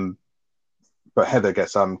dies. But Heather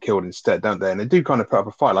gets killed instead, don't they? And they do kind of put up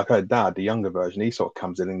a fight. Like her dad, the younger version, he sort of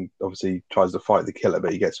comes in and obviously tries to fight the killer,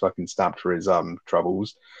 but he gets fucking stabbed for his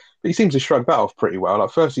troubles. But he seems to shrug that off pretty well.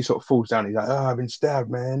 Like first he sort of falls down, he's like, "Oh, I've been stabbed,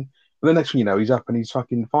 man." But the next thing you know, he's up and he's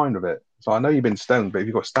fucking fine with it. So I know you've been stoned, but if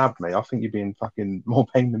you got stabbed, mate, I think you'd be in fucking more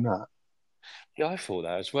pain than that. Yeah, I thought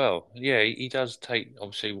that as well. Yeah, he does take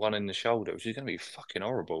obviously one in the shoulder, which is going to be fucking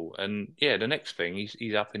horrible. And yeah, the next thing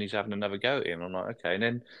he's up and he's having another go at him. I'm like, okay. And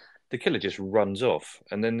then the killer just runs off.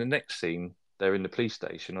 And then the next scene, they're in the police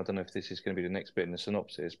station. I don't know if this is going to be the next bit in the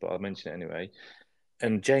synopsis, but I'll mention it anyway.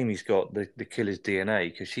 and Jamie's got the killer's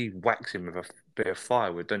DNA because she whacks him with a bit of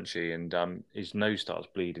firewood, doesn't she? And his nose starts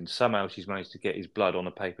bleeding. Somehow she's managed to get his blood on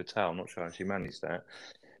a paper towel. I'm not sure how she managed that.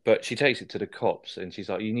 But she takes it to the cops and she's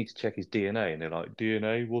like, "You need to check his DNA." And they're like,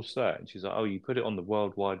 "DNA? What's that?" And she's like, "Oh, you put it on the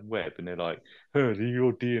World Wide Web." And they're like, "Oh,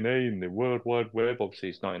 your DNA in the World Wide Web?" Obviously,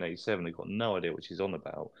 it's 1987. They've got no idea what she's on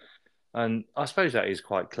about. And I suppose that is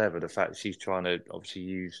quite clever, the fact she's trying to obviously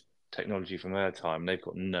use technology from her time. They've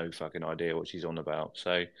got no fucking idea what she's on about.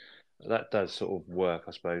 So that does sort of work,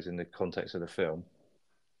 I suppose, in the context of the film.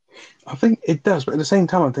 I think it does, but at the same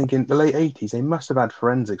time, I'm thinking the late 80s, they must have had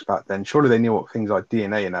forensics back then. Surely they knew what things like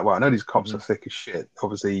DNA and that. Well, I know these cops are Hmm. thick as shit.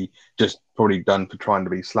 Obviously, just probably done for trying to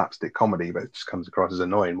be slapstick comedy, but it just comes across as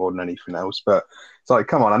annoying more than anything else. But it's like,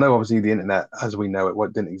 come on, I know obviously the internet, as we know it,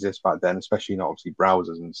 what didn't exist back then, especially not obviously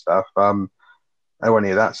browsers and stuff. Know any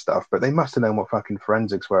of that stuff, but they must have known what fucking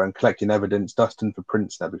forensics were and collecting evidence, dusting for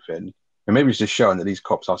prints and everything. And maybe it's just showing that these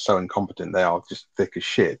cops are so incompetent, they are just thick as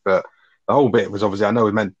shit. But the whole bit was obviously, I know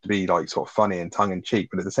it meant to be like sort of funny and tongue in cheek,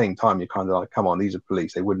 but at the same time, you're kind of like, come on, these are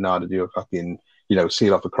police. They wouldn't know how to do a fucking,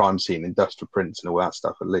 seal off a crime scene and dust for prints and all that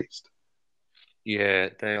stuff at least. Yeah,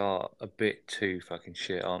 they are a bit too fucking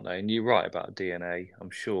shit, aren't they? And you're right about DNA.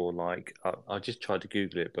 I'm sure, like, I just tried to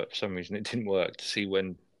Google it, but for some reason it didn't work to see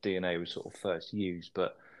when DNA was sort of first used.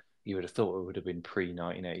 But you would have thought it would have been pre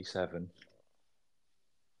 1987.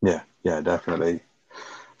 Yeah, yeah, definitely.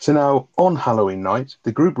 So now, on Halloween night,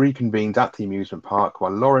 the group reconvenes at the amusement park while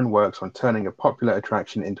Lauren works on turning a popular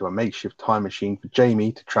attraction into a makeshift time machine for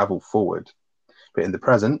Jamie to travel forward. But in the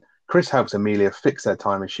present, Chris helps Amelia fix their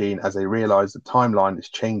time machine as they realize the timeline is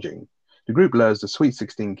changing. The group lures the Sweet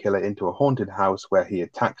 16 killer into a haunted house where he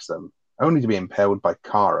attacks them, only to be impaled by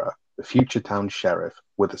Kara, the future town sheriff,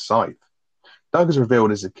 with a scythe. Doug is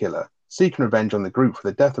revealed as the killer, seeking revenge on the group for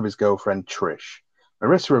the death of his girlfriend Trish.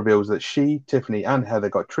 Marissa reveals that she, Tiffany, and Heather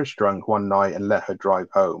got Trish drunk one night and let her drive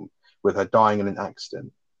home, with her dying in an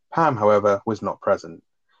accident. Pam, however, was not present.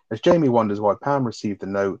 As Jamie wonders why Pam received the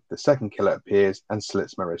note, the second killer appears and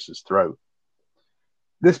slits Marissa's throat.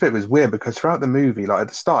 This bit was weird because throughout the movie, like at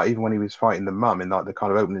the start, even when he was fighting the mum in like the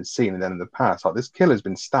kind of opening scene, and then in the past, like this killer's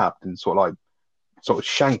been stabbed and sort of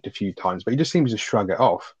shanked a few times, but he just seems to shrug it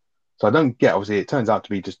off. So I don't get. Obviously, it turns out to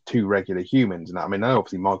be just two regular humans, and I mean,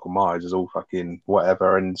 obviously Michael Myers is all fucking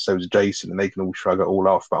whatever, and so's Jason, and they can all shrug it all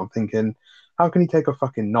off. But I'm thinking, how can he take a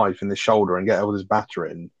fucking knife in the shoulder and get all this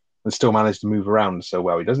battering and still manage to move around so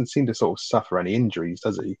well? He doesn't seem to sort of suffer any injuries,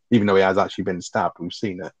 does he? Even though he has actually been stabbed, we've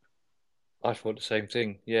seen it. I thought the same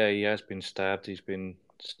thing. Yeah, he has been stabbed. He's been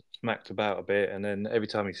smacked about a bit, and then every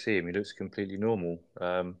time you see him, he looks completely normal.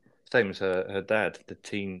 Same as her dad, the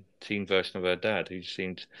teen version of her dad, who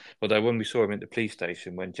seemed. Although when we saw him at the police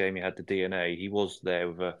station when Jamie had the DNA, he was there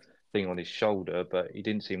with a thing on his shoulder, but he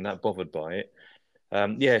didn't seem that bothered by it.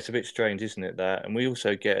 Yeah, it's a bit strange, isn't it? That, and we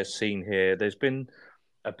also get a scene here. There's been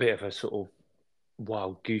a bit of a sort of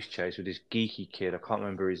wild goose chase with this geeky kid. I can't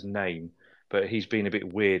remember his name, but he's been a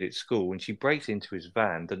bit weird at school. And she breaks into his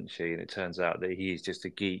van, doesn't she? And it turns out that he's just a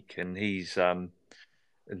geek, and he's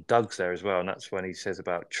and Doug's there as well. And that's when he says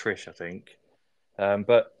about Trish, I think.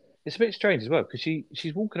 But it's a bit strange as well because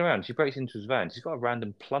she's walking around. She breaks into his van. She's got a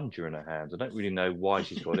random plunger in her hand. I don't really know why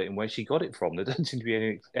she's got it and where she got it from. There doesn't seem to be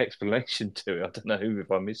any explanation to it. I don't know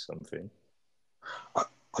if I missed something. I,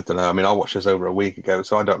 I don't know. I mean, I watched this over a week ago,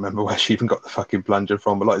 so I don't remember where she even got the fucking plunger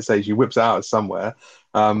from. But like I say, she whips it out of somewhere.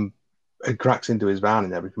 Um, and cracks into his van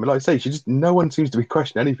and everything. But like I say, she just no one seems to be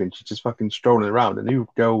questioning anything. She's just fucking strolling around. A new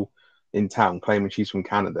girl in town claiming she's from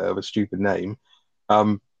Canada of a stupid name.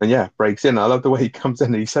 And yeah, breaks in. I love the way he comes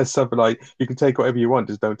in and he says something like, "You can take whatever you want,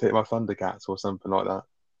 just don't take my Thundercats" or something like that.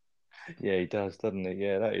 Yeah, he does, doesn't he?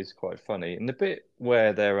 Yeah, that is quite funny. And the bit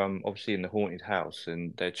where they're obviously in the haunted house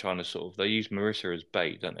and they're trying to sort of they use Marissa as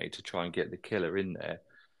bait, don't they, to try and get the killer in there.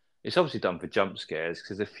 It's obviously done for jump scares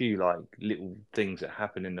because there's a few like little things that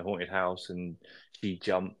happen in the haunted house and she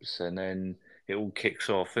jumps and then it all kicks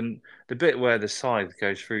off. And the bit where the scythe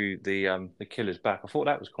goes through the killer's back, I thought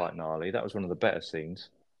that was quite gnarly. That was one of the better scenes.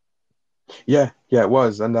 Yeah, yeah, it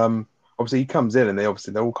was. And obviously he comes in and they're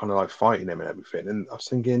all kind of like fighting him and everything. And I was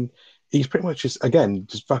thinking he's pretty much just again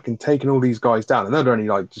just fucking taking all these guys down. And they're only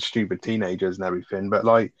like just stupid teenagers and everything, but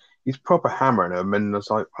like he's proper hammering them. And I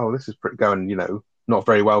was like, oh, this is pretty going, not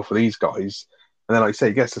very well for these guys. And then like I say,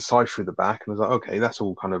 he gets the scythe through the back, and I was like, okay, that's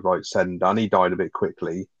all kind of like said and done. He died a bit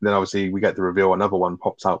quickly. And then obviously we get the reveal, another one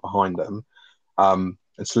pops out behind them. And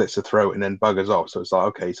slits the throat and then buggers off. So it's like,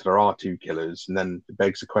 okay, so there are two killers. And then it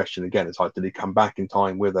begs the question again. It's like, did he come back in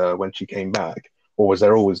time with her when she came back? Or was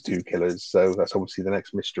there always two killers? So that's obviously the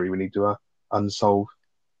next mystery we need to unsolve.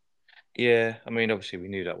 Yeah, I mean, obviously we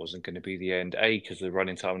knew that wasn't going to be the end. A, because the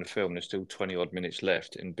running time of the film, there's still 20 odd minutes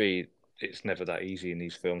left, and B, it's never that easy in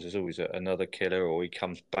these films. There's always another killer, or he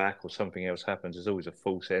comes back, or something else happens. There's always a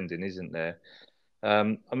false ending, isn't there?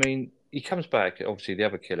 I mean, he comes back. Obviously, the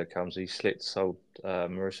other killer comes. He slits old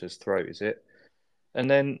Marissa's throat, is it? And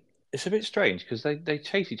then it's a bit strange because they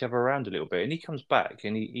chase each other around a little bit, and he comes back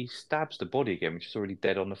and he stabs the body again, which is already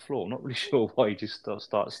dead on the floor. I'm not really sure why he just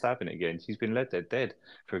starts stabbing it again. She's been led there dead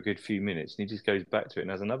for a good few minutes, and he just goes back to it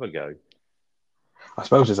and has another go. I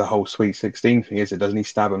suppose there's a whole Sweet 16 thing, is it? Doesn't he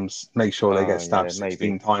stab them, make sure they Oh get stabbed yeah,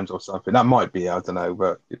 16 maybe. times or something? That might be, I don't know,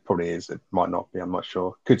 but it probably is. It might not be, I'm not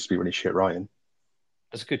sure. Could just be really shit writing.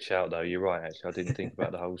 That's a good shout though. You're right, actually. I didn't think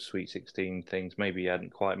about the whole Sweet 16 things. Maybe he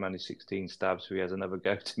hadn't quite managed 16 stabs, so he has another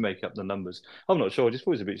go to make up the numbers. I'm not sure. I just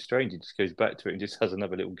thought it was a bit strange. He just goes back to it and just has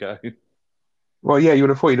another little go. Well, yeah, you would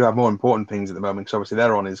have thought you'd have more important things at the moment because obviously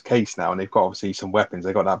they're on his case now and they've got obviously some weapons.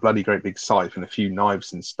 They've got that bloody great big scythe and a few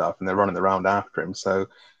knives and stuff, and they're running around after him. So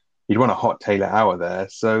you'd want a hot tail hour there.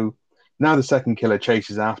 So now the second killer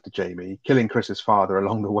chases after Jamie, killing Chris's father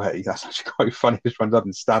along the way. That's actually quite funny. He just runs up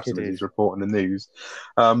and stabs him It as he's is. reporting the news.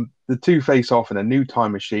 The two face off in a new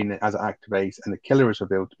time machine as it activates, and the killer is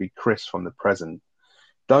revealed to be Chris from the present.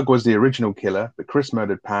 Doug was the original killer, but Chris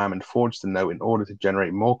murdered Pam and forged the note in order to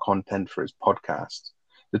generate more content for his podcast.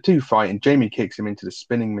 The two fight, and Jamie kicks him into the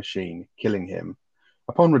spinning machine, killing him.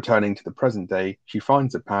 Upon returning to the present day, she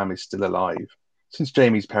finds that Pam is still alive. Since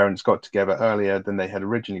Jamie's parents got together earlier than they had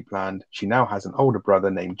originally planned, she now has an older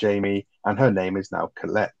brother named Jamie, and her name is now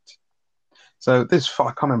Colette. So I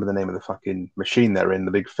can't remember the name of the fucking machine they're in,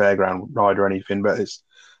 the big fairground ride or anything, but it's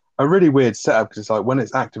a really weird setup because it's like when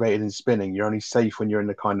it's activated and spinning, you're only safe when you're in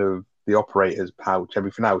the kind of the operator's pouch.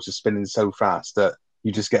 Everything else is spinning so fast that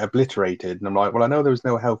you just get obliterated. And I'm like, well, I know there was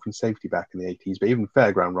no health and safety back in the 80s, but even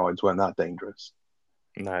fairground rides weren't that dangerous.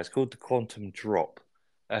 No, it's called the quantum drop,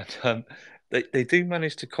 and they do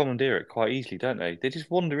manage to commandeer it quite easily, don't they? They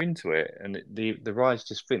just wander into it, and the ride's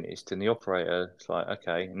just finished, and the operator's like,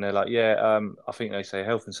 okay, and they're like, yeah, I think they say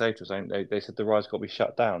health and safety or something. They said the ride's got to be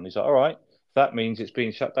shut down. He's like, all right, if that means it's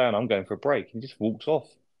being shut down, I'm going for a break, and he just walks off.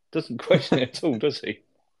 Doesn't question it at all, does he?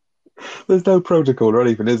 There's no protocol or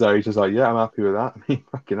anything, is there? He's just like, yeah, I'm happy with that. I mean,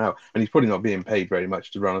 fucking hell. And he's probably not being paid very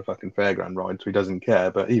much to run a fucking fairground ride, so he doesn't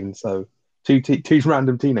care. But even so, two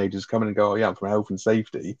random teenagers come in and go, oh, yeah, I'm from health and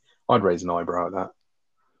safety. I'd raise an eyebrow at that.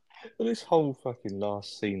 Well, this whole fucking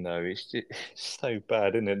last scene though, it's so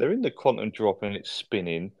bad, isn't it? They're in the quantum drop and it's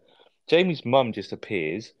spinning. Jamie's mum just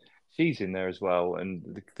appears. She's in there as well,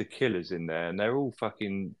 and the killer's in there, and they're all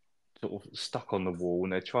fucking sort of stuck on the wall,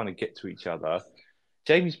 and they're trying to get to each other.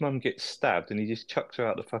 Jamie's mum gets stabbed, and he just chucks her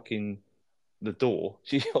out the door.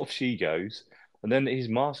 She off she goes, and then his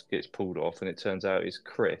mask gets pulled off, and it turns out it's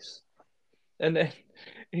Chris. And then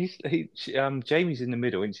Jamie's in the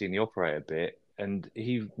middle, isn't she, in the operator bit, and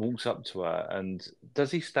he walks up to her, and does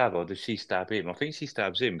he stab her or does she stab him? I think she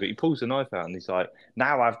stabs him, but he pulls the knife out and he's like,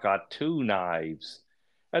 now I've got two knives.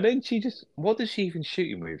 And then what does she even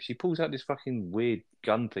shoot him with? She pulls out this fucking weird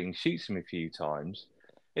gun thing, shoots him a few times,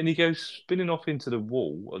 and he goes spinning off into the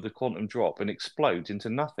wall of the quantum drop and explodes into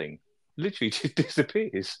nothing. Literally just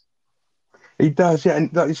disappears. He does, yeah.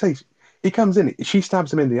 And like you say, he comes in, she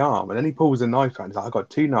stabs him in the arm, and then he pulls a knife out. And he's like, I got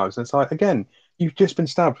two knives. And it's like, again, you've just been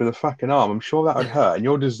stabbed with a fucking arm. I'm sure that would hurt, and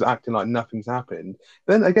you're just acting like nothing's happened.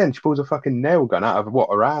 Then again, she pulls a fucking nail gun out of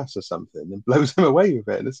her ass or something and blows him away with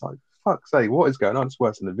it. And it's like, fuck's sake, what is going on? It's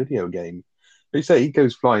worse than a video game. But you say he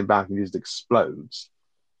goes flying back and he just explodes.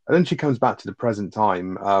 And then she comes back to the present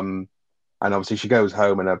time. And obviously she goes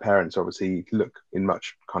home and her parents obviously look in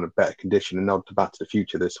much kind of better condition and nod to Back to the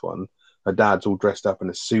Future, this one. Her dad's all dressed up in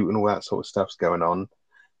a suit and all that sort of stuff's going on.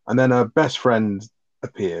 And then her best friend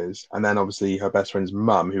appears. And then obviously her best friend's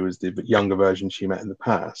mum, who was the younger version she met in the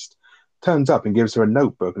past, turns up and gives her a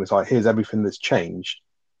notebook. And it's like, here's everything that's changed.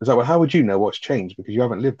 It's like, well, how would you know what's changed? Because you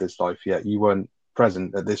haven't lived this life yet. You weren't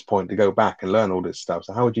present at this point to go back and learn all this stuff.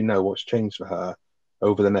 So how would you know what's changed for her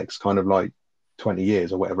over the next kind of like 20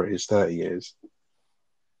 years or whatever it is, 30 years?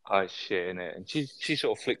 Oh shit, in it, and she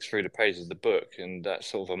sort of flicks through the pages of the book, and that's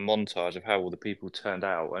sort of a montage of how all the people turned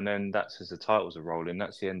out, and then that's as the titles are rolling.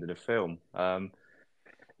 That's the end of the film.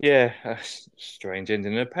 Yeah, that's a strange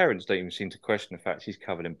ending. And her parents don't even seem to question the fact she's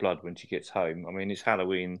covered in blood when she gets home. I mean, it's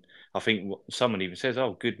Halloween. I think someone even says,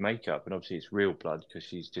 "Oh, good makeup," and obviously it's real blood because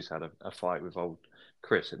she's just had a fight with old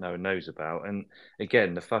Chris that no one knows about. And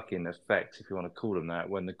again, the fucking effects, if you want to call them that,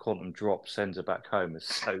 when the quantum drop sends her back home is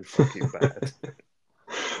so fucking bad.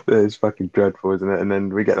 It's fucking dreadful, isn't it? And then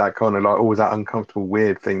we get that kind of like always that uncomfortable,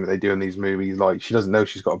 weird thing that they do in these movies. Like she doesn't know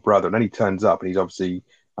she's got a brother, and then he turns up, and he's obviously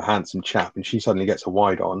a handsome chap, and she suddenly gets a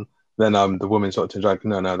wide on. Then the woman sort of turns like,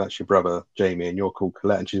 no, that's your brother Jamie, and you're called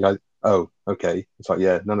Colette, and she's like, oh, okay. It's like,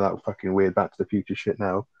 yeah, none of that fucking weird Back to the Future shit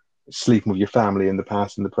now. Sleeping with your family in the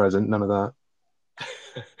past and the present, none of that.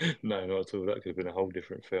 No, not at all. That could have been a whole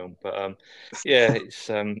different film. But yeah, it's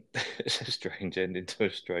it's a strange ending to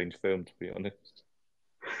a strange film, to be honest.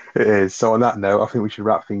 It is. So on that note, I think we should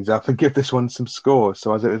wrap things up and give this one some scores.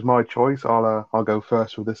 So as it was my choice, I'll go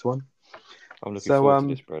first with this one. I'm looking So forward to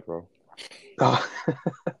this bread roll.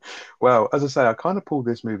 well, as I say, I kind of pulled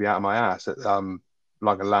this movie out of my ass at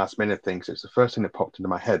like a last minute thing. So it's the first thing that popped into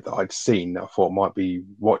my head that I'd seen that I thought might be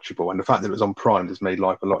watchable. And the fact that it was on Prime has made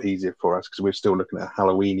life a lot easier for us because we're still looking at a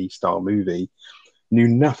Halloweeny style movie. Knew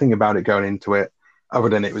nothing about it going into it, other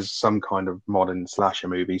than it was some kind of modern slasher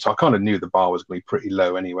movie. So I kind of knew the bar was going to be pretty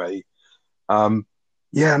low anyway. Um,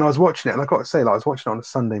 yeah, and I was watching it, and I got to say, like, I was watching it on a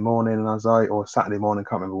Sunday morning, and I was like, or Saturday morning,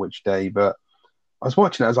 can't remember which day, but I was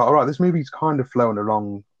watching it. I was like, all right, this movie's kind of flowing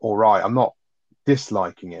along all right. I'm not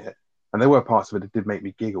disliking it, and there were parts of it that did make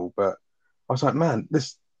me giggle, but I was like, man,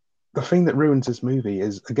 this the thing that ruins this movie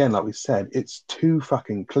is, again, like we said, it's too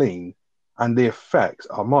fucking clean, and the effects,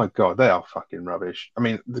 oh my god, they are fucking rubbish. I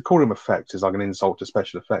mean, the call them effects is like an insult to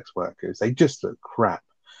special effects workers. They just look crap.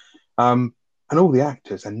 Um, and all the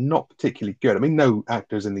actors are not particularly good. I mean, no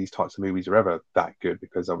actors in these types of movies are ever that good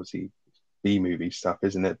because obviously B movie stuff,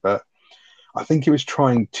 isn't it? But I think it was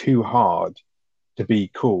trying too hard to be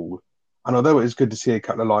cool. And although it was good to see a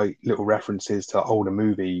couple of like little references to older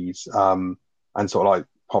movies and sort of like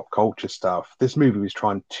pop culture stuff, this movie was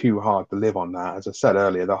trying too hard to live on that. As I said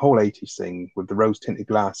earlier, the whole 80s thing with the rose tinted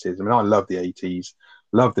glasses. I mean, I love the 80s,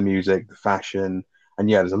 love the music, the fashion. And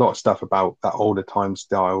yeah, there's a lot of stuff about that older time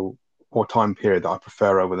style or time period that I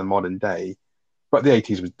prefer over the modern day. But the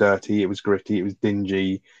 80s was dirty, it was gritty, it was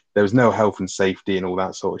dingy. There was no health and safety and all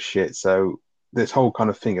that sort of shit. So this whole kind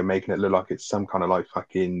of thing of making it look like it's some kind of like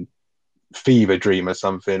fucking fever dream or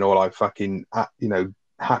something, or like fucking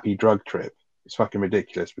happy drug trip. It's fucking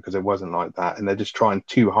ridiculous because it wasn't like that, and they're just trying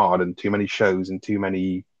too hard and too many shows and too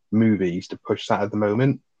many movies to push that at the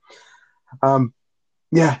moment. Um,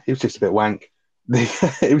 yeah, it was just a bit wank.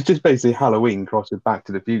 It was just basically Halloween crossed with Back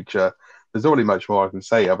to the Future. There's already much more I can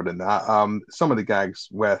say other than that. Some of the gags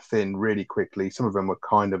wear thin really quickly. Some of them were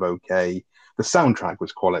kind of okay. The soundtrack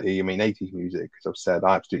was quality. I mean, 80s music, as I've said,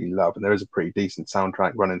 I absolutely love, and there is a pretty decent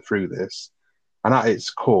soundtrack running through this. And at its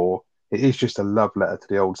core, it is just a love letter to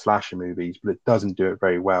the old slasher movies, but it doesn't do it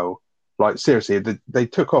very well. Like seriously, they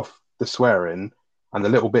took off the swearing and the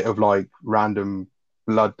little bit of like random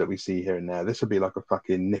blood that we see here and there. This would be like a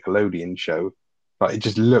fucking Nickelodeon show. Like it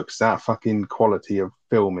just looks that fucking quality of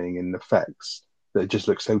filming and effects that it just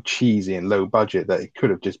looks so cheesy and low budget that it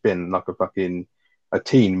could have just been like a fucking a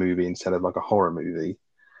teen movie instead of like a horror movie.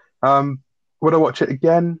 Um, would I watch it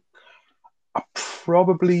again? I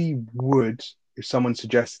probably would if someone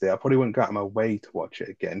suggested it. I probably wouldn't go out of my way to watch it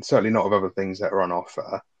again. Certainly not of other things that are on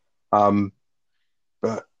offer. Um,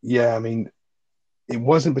 but yeah, I mean, it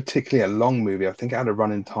wasn't particularly a long movie. I think it had a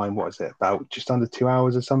running time, what is it, about just under 2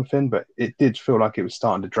 hours or something, but it did feel like it was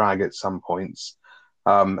starting to drag at some points.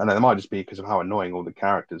 And it might just be because of how annoying all the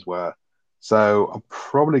characters were. So I'm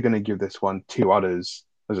probably going to give this one two others.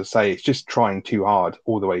 As I say, it's just trying too hard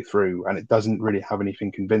all the way through, and it doesn't really have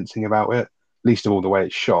anything convincing about it, least of all the way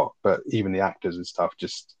it's shot. But even the actors and stuff,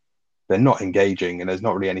 just they're not engaging, and there's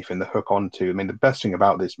not really anything to hook onto. I mean, the best thing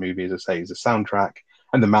about this movie, as I say, is the soundtrack,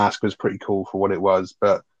 and the mask was pretty cool for what it was.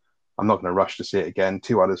 But I'm not going to rush to see it again.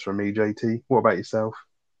 Two others from me, JT. What about yourself?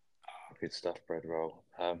 Good stuff, bread roll.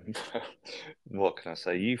 What can I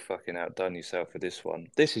say? You fucking outdone yourself for this one.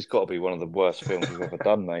 This has got to be one of the worst films you've ever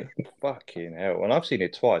done, mate. Fucking hell. And I've seen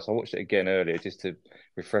it twice. I watched it again earlier just to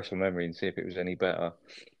refresh my memory and see if it was any better.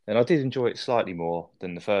 And I did enjoy it slightly more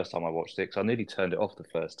than the first time I watched it because I nearly turned it off the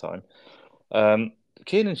first time. Um,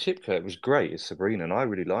 Kiernan Shipka was great as Sabrina, and I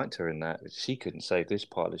really liked her in that. She couldn't save this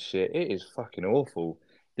pile of shit. It is fucking awful.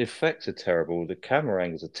 The effects are terrible. The camera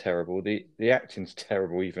angles are terrible. The acting's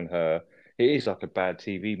terrible. Even her. It is like a bad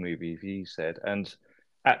TV movie, if you said. And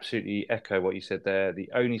absolutely echo what you said there. The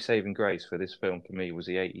only saving grace for this film for me was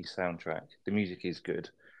the 80s soundtrack. The music is good.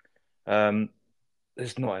 Um,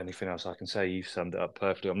 there's not anything else I can say. You've summed it up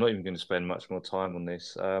perfectly. I'm not even going to spend much more time on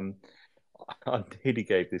this. I nearly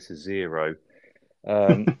gave this a zero.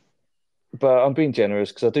 Um, but I'm being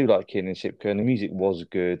generous because I do like Kiernan Shipka and the music was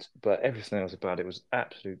good, but everything else about it was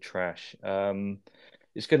absolute trash.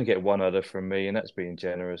 It's going to get one other from me, and that's being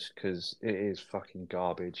generous because it is fucking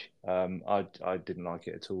garbage. I didn't like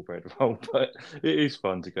it at all, Bread Roll, but it is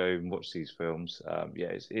fun to go and watch these films.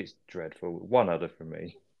 Yeah, it's dreadful. One other from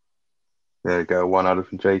me. There you go, one out of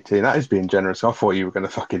from JT. That is being generous. I thought you were going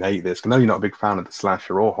to fucking hate this. I know you're not a big fan of the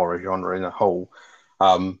slasher or horror genre in a whole.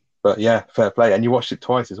 But yeah, fair play. And you watched it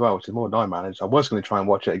twice as well, which is more than I managed. I was going to try and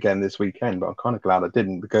watch it again this weekend, but I'm kind of glad I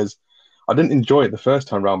didn't because I didn't enjoy it the first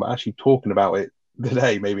time round, but actually talking about it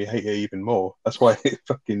today made me hate it even more. That's why it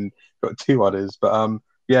fucking got two others. But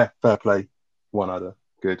yeah, fair play. One other.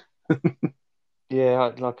 Good.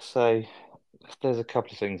 Yeah, like I say, there's a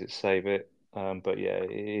couple of things that save it, but yeah,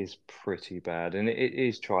 it is pretty bad, and it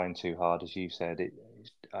is trying too hard, as you said.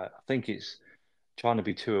 I think it's trying to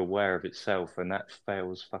be too aware of itself, and that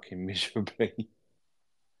fails fucking miserably.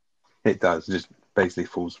 It does. It just basically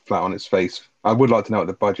falls flat on its face. I would like to know what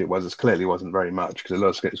the budget was. It clearly wasn't very much because it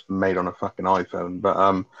looks like it's made on a fucking iPhone.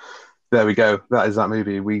 But there we go. That is that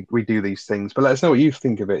movie. We do these things. But let us know what you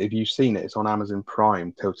think of it. If you've seen it, it's on Amazon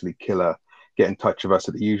Prime. Totally killer. Get in touch with us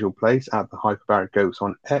at the usual place at the Hyperbaric Goats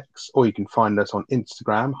on X, or you can find us on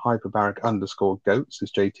Instagram, hyperbaric_goats,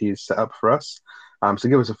 as JT is set up for us. So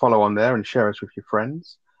give us a follow on there and share us with your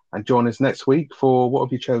friends. And join us next week for what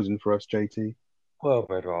have you chosen for us, JT? Well,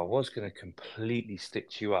 Pedro, I was going to completely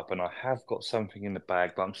stitch you up, and I have got something in the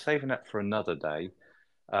bag, but I'm saving that for another day.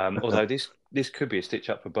 Although this could be a stitch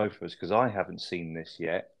up for both of us because I haven't seen this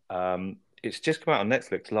yet. It's just come out on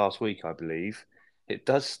Netflix last week, I believe. It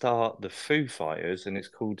does start the Foo Fighters, and it's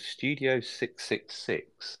called Studio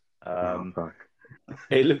 666. Oh fuck.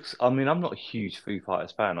 It looks, I mean, I'm not a huge Foo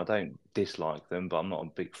Fighters fan. I don't dislike them, but I'm not a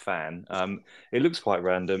big fan. It looks quite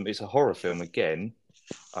random. It's a horror film again,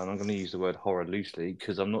 and I'm going to use the word horror loosely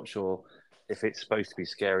because I'm not sure if it's supposed to be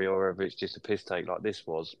scary or if it's just a piss take like this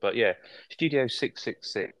was. But yeah, Studio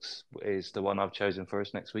 666 is the one I've chosen for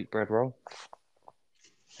us next week, Bread Roll.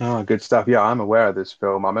 Oh, good stuff. Yeah, I'm aware of this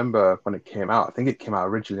film. I remember when it came out. I think it came out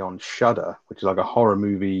originally on Shudder, which is like a horror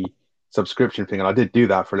movie subscription thing. And I did do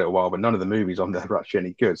that for a little while, but none of the movies on there were actually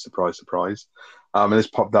any good. Surprise, surprise. And this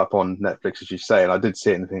popped up on Netflix, as you say, and I did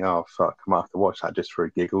see it and think, oh fuck, I might have to watch that just for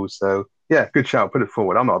a giggle. So yeah, good shout. Put it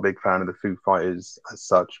forward. I'm not a big fan of the Foo Fighters as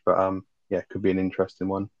such, but yeah, could be an interesting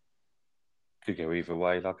one. Could go either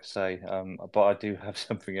way, like I say. But I do have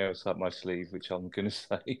something else up my sleeve, which I'm going to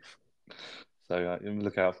save. So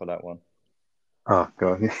look out for that one. Oh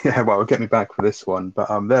god, yeah. Well, get me back for this one, but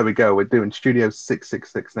there we go. We're doing Studio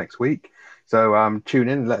 666 next week, so tune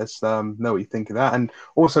in. And let us know what you think of that, and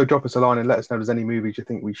also drop us a line and let us know if there's any movies you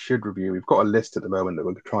think we should review. We've got a list at the moment that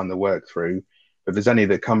we're trying to work through. If there's any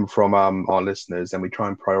that come from our listeners, then we try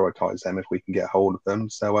and prioritize them if we can get hold of them.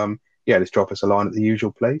 So yeah, just drop us a line at the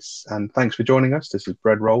usual place. And thanks for joining us. This is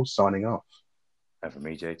Bread Rolls signing off. And for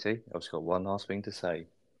me, JT, I've just got one last thing to say.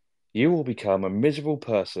 You will become a miserable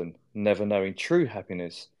person, never knowing true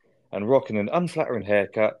happiness, and rocking an unflattering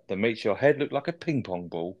haircut that makes your head look like a ping pong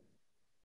ball.